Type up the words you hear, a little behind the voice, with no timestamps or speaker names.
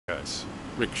Guys,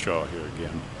 Rick Shaw here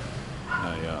again.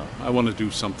 I want to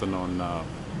do something on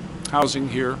housing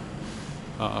here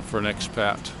for an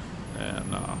expat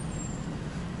and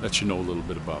let you know a little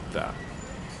bit about that.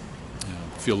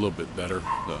 Feel a little bit better.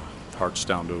 The heart's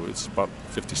down to, it's about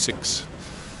 56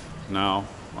 now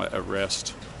at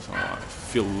rest, so I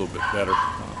feel a little bit better.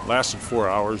 Lasted 4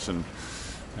 hours and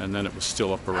then it was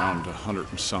still up around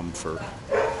 100 and some for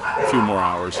a few more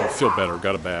hours. I feel better,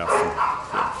 got a bath,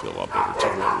 and feel a lot better.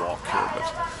 Take a little walk here, but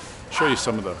show you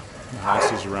some of the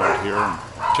houses around here and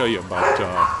tell you about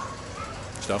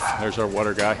stuff. There's our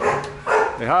water guy.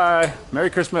 Say hi, Merry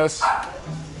Christmas.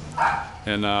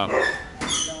 And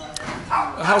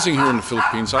housing here in the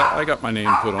Philippines, I got my name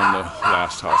put on the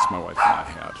last house my wife and I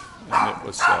had, and it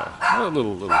was a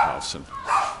little house.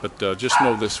 But just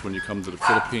know this: when you come to the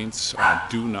Philippines,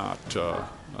 do not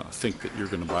think that you're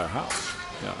going to buy a house.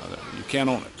 You can't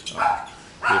own it.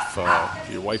 If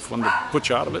your wife wanted to put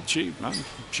you out of it, she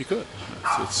could.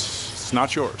 It's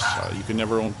not yours. You can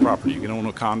never own property. You can own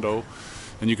a condo,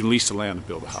 and you can lease the land to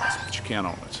build a house, but you can't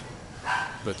own it.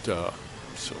 But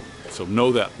so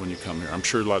know that when you come here. I'm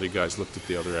sure a lot of you guys looked at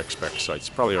the other expat sites.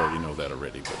 Probably already know that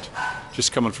already, but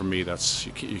just coming from me,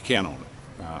 you can't own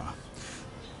it.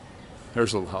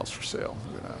 There's a little house for sale.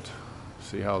 Look at that.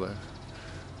 See how the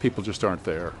people just aren't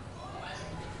there.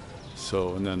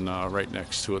 So, and then right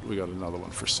next to it, we got another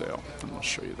one for sale. And I'll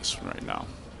show you this one right now.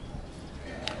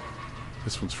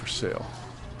 This one's for sale.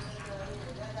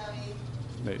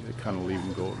 They kind of leave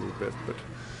and go a little bit, but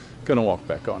gonna walk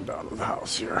back on down to the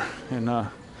house here. And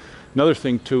another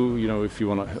thing too, you know, if you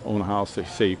want to own a house, they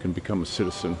say you can become a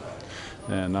citizen.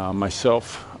 And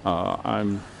myself,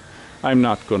 I'm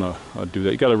not gonna do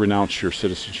that. You got to renounce your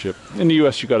citizenship. In the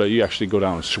U.S., you actually go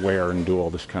down and swear and do all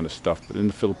this kind of stuff. But in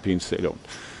the Philippines, they don't.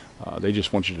 They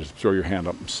just want you to throw your hand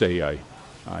up and say,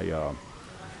 I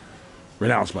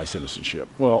renounce my citizenship.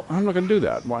 Well, I'm not going to do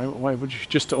that. Why would you?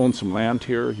 Just to own some land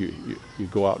here, you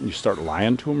go out and you start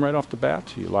lying to them right off the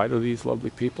bat. You lie to these lovely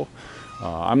people.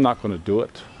 I'm not going to do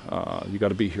it. You got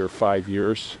to be here 5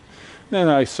 years.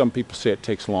 Then some people say it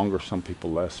takes longer, some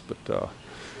people less, but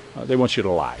they want you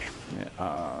to lie.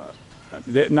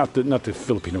 Not the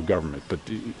Filipino government, but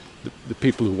the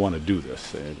people who want to do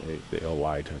this, they'll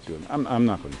lie to do it. I'm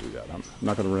not going to do that. I'm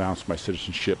not going to renounce my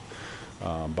citizenship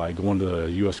by going to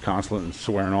the U.S. consulate and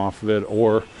swearing off of it,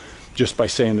 or just by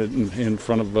saying it in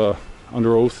front of,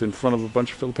 under oath in front of a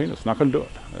bunch of Filipinos. Not going to do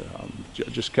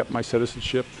it. Just kept my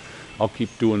citizenship. I'll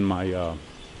keep doing my,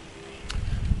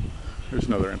 here's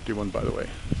another empty one, by the way.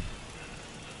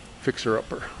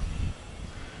 Fixer-upper.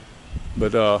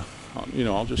 But, you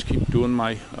know, I'll just keep doing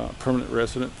my permanent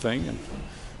resident thing, and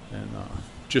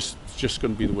just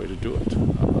going to be the way to do it.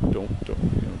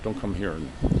 Don't come here and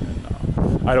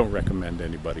I don't recommend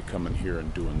anybody coming here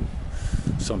and doing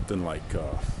something like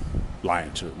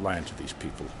lying to these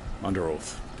people under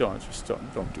oath. Don't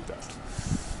do that.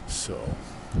 So,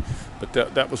 but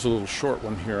that was a little short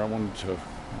one here. I wanted to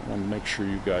make sure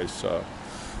you guys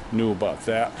knew about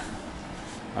that.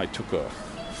 I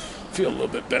feel a little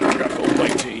bit better. I got a little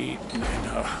bite to eat,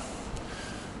 and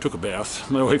took a bath.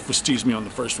 My wife was teasing me on the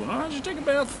first one. Why don't you take a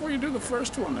bath before you do the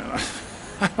first one? And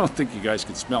I don't think you guys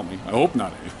can smell me. I hope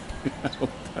not. I hope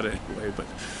not anyway.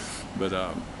 But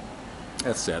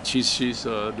that's that. She's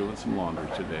doing some laundry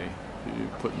today.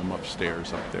 Putting them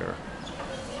upstairs up there.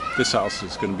 This house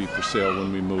is going to be for sale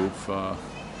when we move.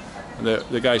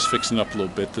 The guy's fixing up a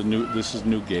little bit. This is a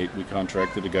new gate. We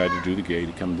contracted a guy to do the gate.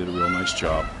 He come and did a real nice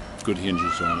job. Good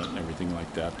hinges on it and everything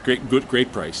like that.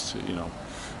 Great price. You know,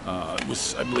 I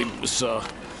believe it was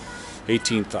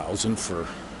 $18,000 for,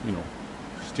 you know,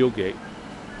 steel gate.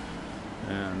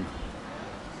 And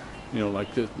you know,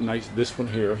 like this one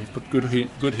here, he put good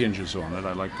hinges on it.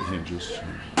 I like the hinges.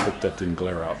 Hope that didn't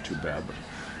glare out too bad. But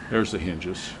there's the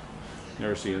hinges.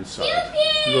 There's the inside.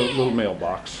 Little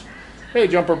mailbox. Hey,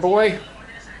 Jumper Boy,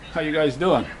 how you guys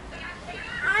doing?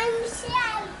 I'm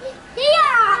sad.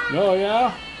 Here. Oh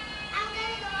yeah.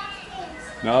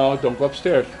 No, don't go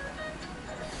upstairs.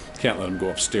 Can't let him go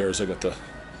upstairs. I got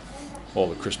all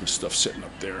the Christmas stuff sitting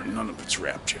up there, and none of it's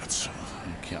wrapped yet, so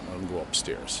I can't let him go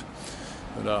upstairs.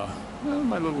 But well,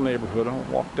 my little neighborhood. I'll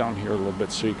walk down here a little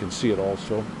bit so you can see it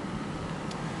also.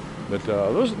 But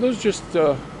those just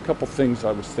a couple things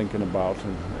I was thinking about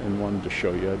and wanted to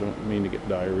show you. I don't mean to get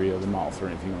diarrhea of the mouth or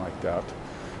anything like that.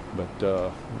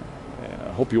 But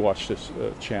I hope you watch this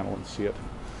channel and see it.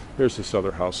 Here's this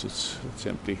other house. It's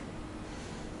empty.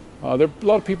 A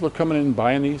lot of people are coming in and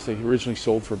buying these. They originally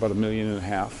sold for about $1.5 million.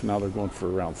 Now they're going for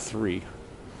around $3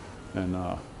 million.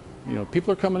 And you know,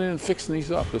 people are coming in and fixing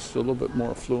these up. It's a little bit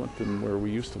more affluent than where we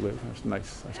used to live. It's a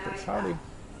nice place. Howdy.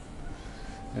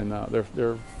 And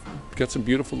they're got some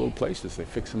beautiful little places. They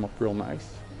fix them up real nice.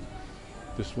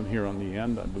 This one here on the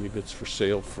end, I believe it's for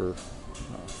sale for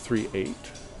 $3.8.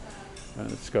 And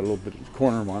it's got a little bit of the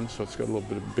corner one, so it's got a little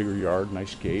bit of bigger yard,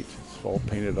 nice gate. It's all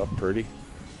painted up pretty.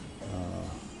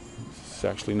 It's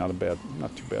actually not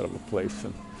too bad of a place.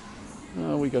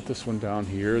 And we got this one down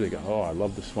here. They got, oh, I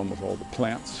love this one with all the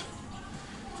plants.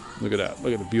 Look at that.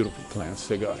 Look at the beautiful plants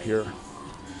they got here.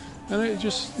 And it's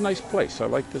just a nice place. I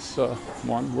like this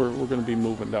one. We're going to be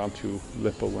moving down to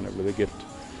Lipa whenever they get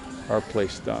our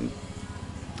place done.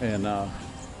 And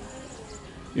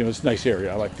you know, it's a nice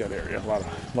area. I like that area. A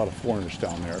lot of foreigners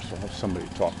down there, so I'll have somebody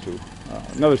to talk to.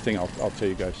 Another thing I'll tell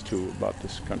you guys too about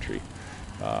this country.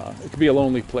 It can be a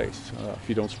lonely place if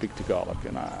you don't speak Tagalog,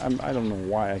 and I don't know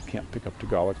why I can't pick up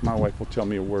Tagalog. My wife will tell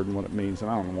me a word and what it means,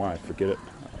 and I don't know why I forget it.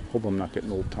 I hope I'm not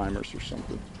getting old timers or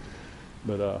something,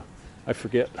 but I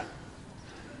forget.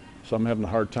 So I'm having a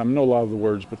hard time. I know a lot of the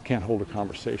words, but can't hold a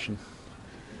conversation.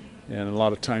 And a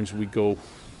lot of times we go,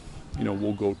 you know,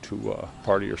 we'll go to a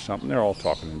party or something. They're all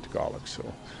talking in Tagalog,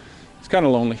 so it's kind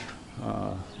of lonely. You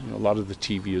know, a lot of the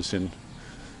TV is in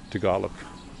Tagalog.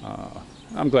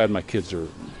 I'm glad my kids are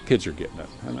getting it,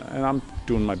 and I'm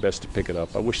doing my best to pick it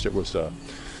up. I wish there was a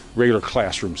regular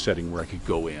classroom setting where I could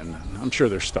go in. I'm sure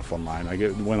there's stuff online.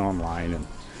 Went online, and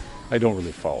I don't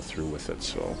really follow through with it.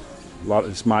 So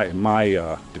it's my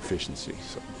deficiency.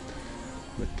 So,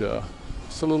 but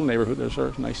it's a little neighborhood. There's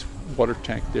a nice water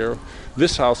tank there.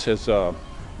 This house has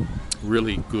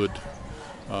really good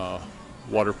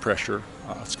water pressure.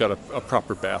 It's got a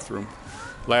proper bathroom.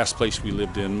 Last place we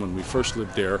lived in, when we first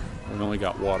lived there, we only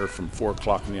got water from 4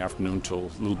 o'clock in the afternoon till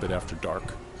a little bit after dark.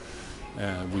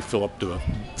 And we fill up to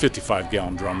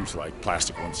 55-gallon drums, like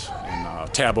plastic ones, and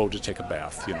Tabo to take a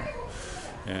bath, you know.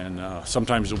 And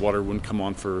sometimes the water wouldn't come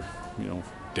on for, you know,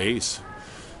 days.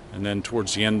 And then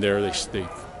towards the end there, they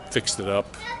fixed it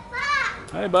up.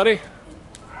 Hey, buddy.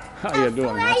 How you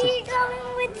doing? Why are you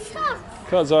going with socks?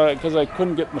 Because I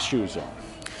couldn't get my shoes on.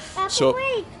 Papa, So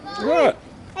wait. what?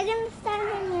 I'm going to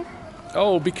stand in here.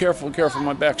 Oh, be careful, careful.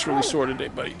 My back's really sore today,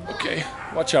 buddy. Okay,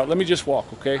 watch out. Let me just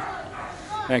walk, okay?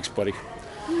 Thanks, buddy.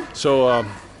 So,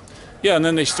 yeah, and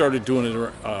then they started doing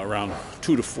it around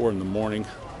 2 to 4 in the morning.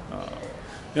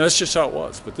 You know, that's just how it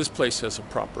was. But this place has a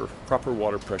proper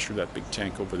water pressure, that big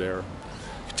tank over there.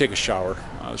 You can take a shower.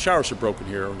 The showers are broken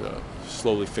here.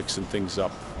 Slowly fixing things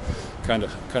up. Kind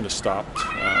of stopped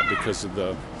because of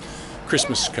the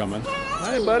Christmas coming.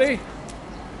 Hi, buddy.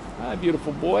 Hi,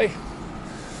 beautiful boy.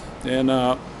 And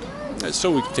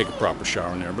so we can take a proper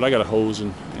shower in there. But I got a hose,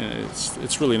 and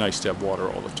it's really nice to have water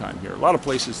all the time here. A lot of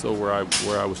places, though, where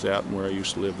I was at and where I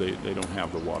used to live, they don't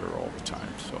have the water all the time.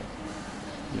 So,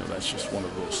 you know, that's just one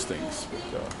of those things.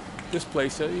 But this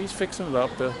place, he's fixing it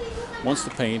up. Wants to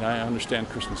paint. I understand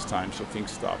Christmas time, so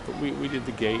things stop. But we did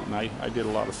the gate, and I did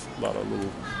a lot of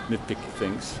little nitpicky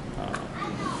things.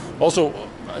 Also,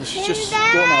 it's just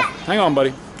going off. Hang on,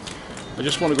 buddy. I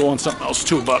just want to go on something else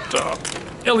too about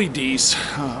LEDs.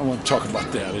 I want to talk about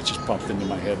that. It just popped into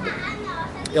my head.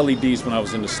 But LEDs, when I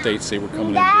was in the States, they were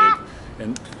coming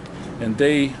in big, and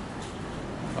they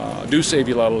do save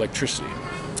you a lot of electricity.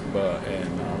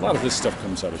 And a lot of this stuff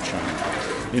comes out of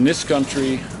China. In this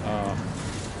country,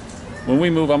 when we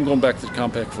move, I'm going back to the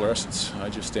compact fluorescents. I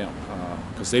just am,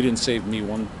 because they didn't save me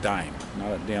one dime,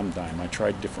 not a damn dime. I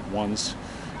tried different ones,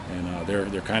 and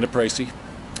they're kind of pricey.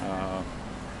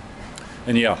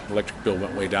 And yeah, electric bill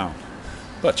went way down.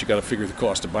 But you got to figure the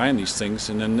cost of buying these things,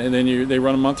 and then they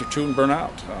run a month or two and burn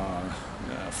out.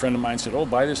 A friend of mine said, "Oh,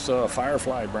 buy this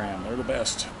Firefly brand. They're the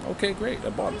best." Okay, great.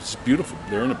 I bought it. It's beautiful.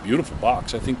 They're in a beautiful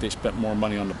box. I think they spent more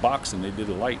money on the box than they did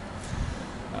the light.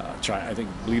 I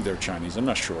believe they're Chinese. I'm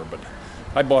not sure, but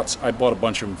I bought a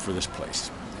bunch of them for this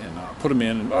place, and put them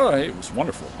in. And it was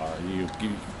wonderful. You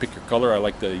pick your color. I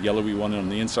like the yellowy one on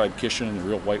the inside kitchen and the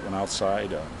real white one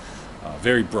outside.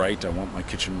 Very bright. I want my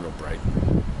kitchen real bright.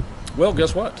 Well,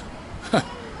 guess what?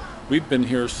 We've been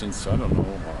here since, I don't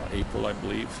know, April, I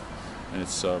believe, and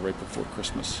it's right before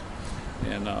Christmas.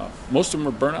 And most of them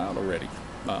are burnt out already.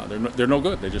 They're no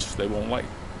good. They won't light.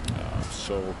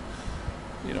 So,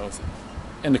 you know,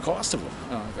 and the cost of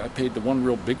them. I paid the one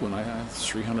real big one. I had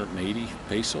 380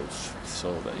 pesos.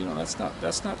 So that, you know,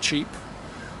 that's not cheap.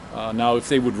 Now, if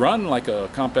they would run like a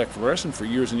compact fluorescent for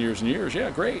years and years and years, yeah,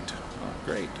 great.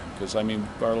 Great, because I mean,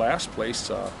 our last place,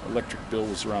 electric bill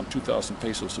was around 2,000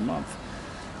 pesos a month,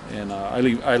 and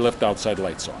I left outside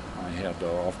lights on. I had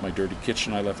off my dirty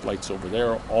kitchen. I left lights over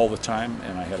there all the time,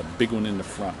 and I had a big one in the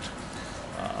front.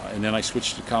 And then I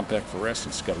switched to compact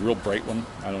fluorescence. Got a real bright one.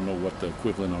 I don't know what the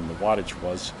equivalent on the wattage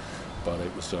was, but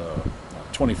it was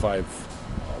 25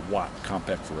 watt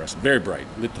compact fluorescent, very bright,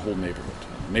 lit the whole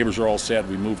neighborhood. Neighbors are all sad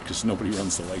we moved because nobody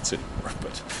runs the lights anymore.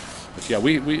 But yeah,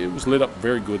 it was lit up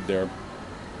very good there.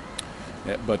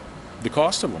 Yeah, but the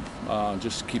cost of them,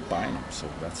 just keep buying them, so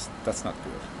that's not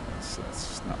good.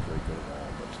 That's not very good at all.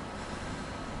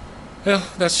 But yeah,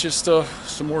 that's just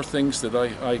some more things that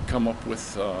I come up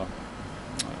with.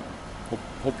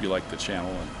 Hope you like the channel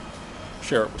and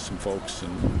share it with some folks.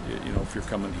 And you know, if you're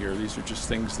coming here, these are just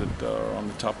things that are on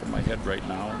the top of my head right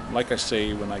now. Like I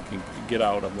say, when I can get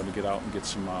out, I'm going to get out and get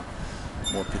some more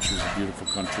pictures of beautiful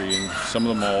country and some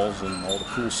of the malls and all the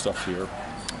cool stuff here.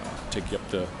 Take you up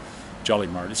to Jolly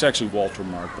Mart. It's actually Walter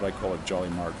Mart, but I call it Jolly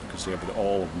Mart because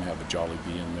all of them have a Jolly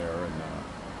Bee in there, and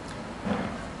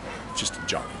it's just a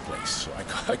jolly place. So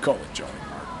I call it Jolly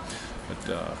Mart.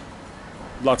 But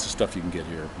lots of stuff you can get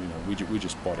here. You know, we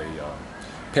just bought a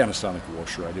Panasonic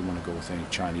washer. I didn't want to go with any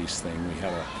Chinese thing. We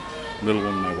had a little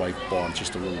one my wife bought,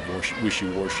 just a little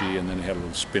wishy-washy, and then it had a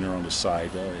little spinner on the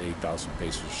side, 8,000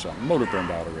 pesos or something. Motor burned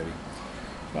out already.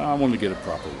 I wanted to get a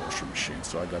proper washer machine,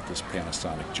 so I got this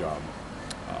Panasonic job.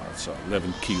 It's an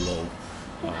 11-kilo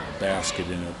basket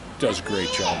in it. Does a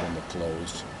great job on the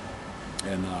clothes.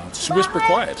 And it's whisper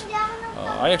quiet.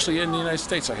 I actually, in the United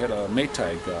States, I had a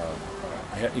Maytag.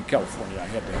 In California, I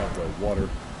had to have the water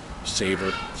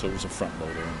saver, so it was a front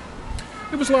loader.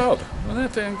 It was loud. When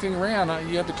that thing ran,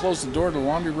 you had to close the door to the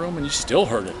laundry room, and you still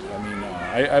heard it. I mean,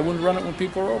 I wouldn't run it when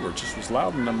people were over. It just was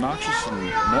loud and obnoxious and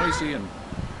noisy, and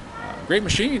great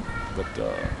machine, but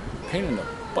pain in the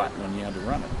butt when you had to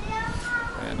run it.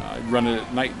 And I'd run it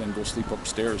at night and then go sleep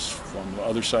upstairs from the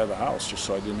other side of the house just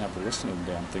so I didn't have to listen to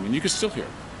the damn thing. And you could still hear it.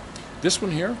 This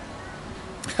one here,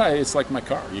 it's like my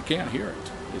car. You can't hear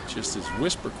it. It just is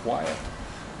whisper quiet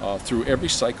through every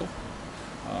cycle.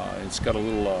 It's got a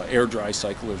little air dry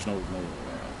cycle. There's no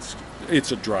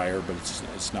it's a dryer, but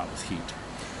it's not with heat.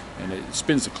 And it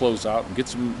spins the clothes out and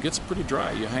gets them pretty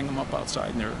dry. You hang them up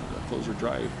outside, and the clothes are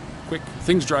dry quick.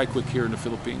 Things dry quick here in the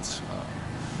Philippines.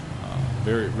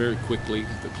 Very, very quickly,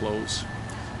 the clothes.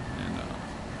 And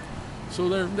so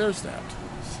there's that.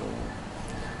 So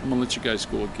I'm gonna let you guys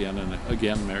go again, and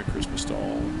again, Merry Christmas to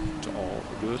all.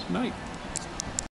 A good night.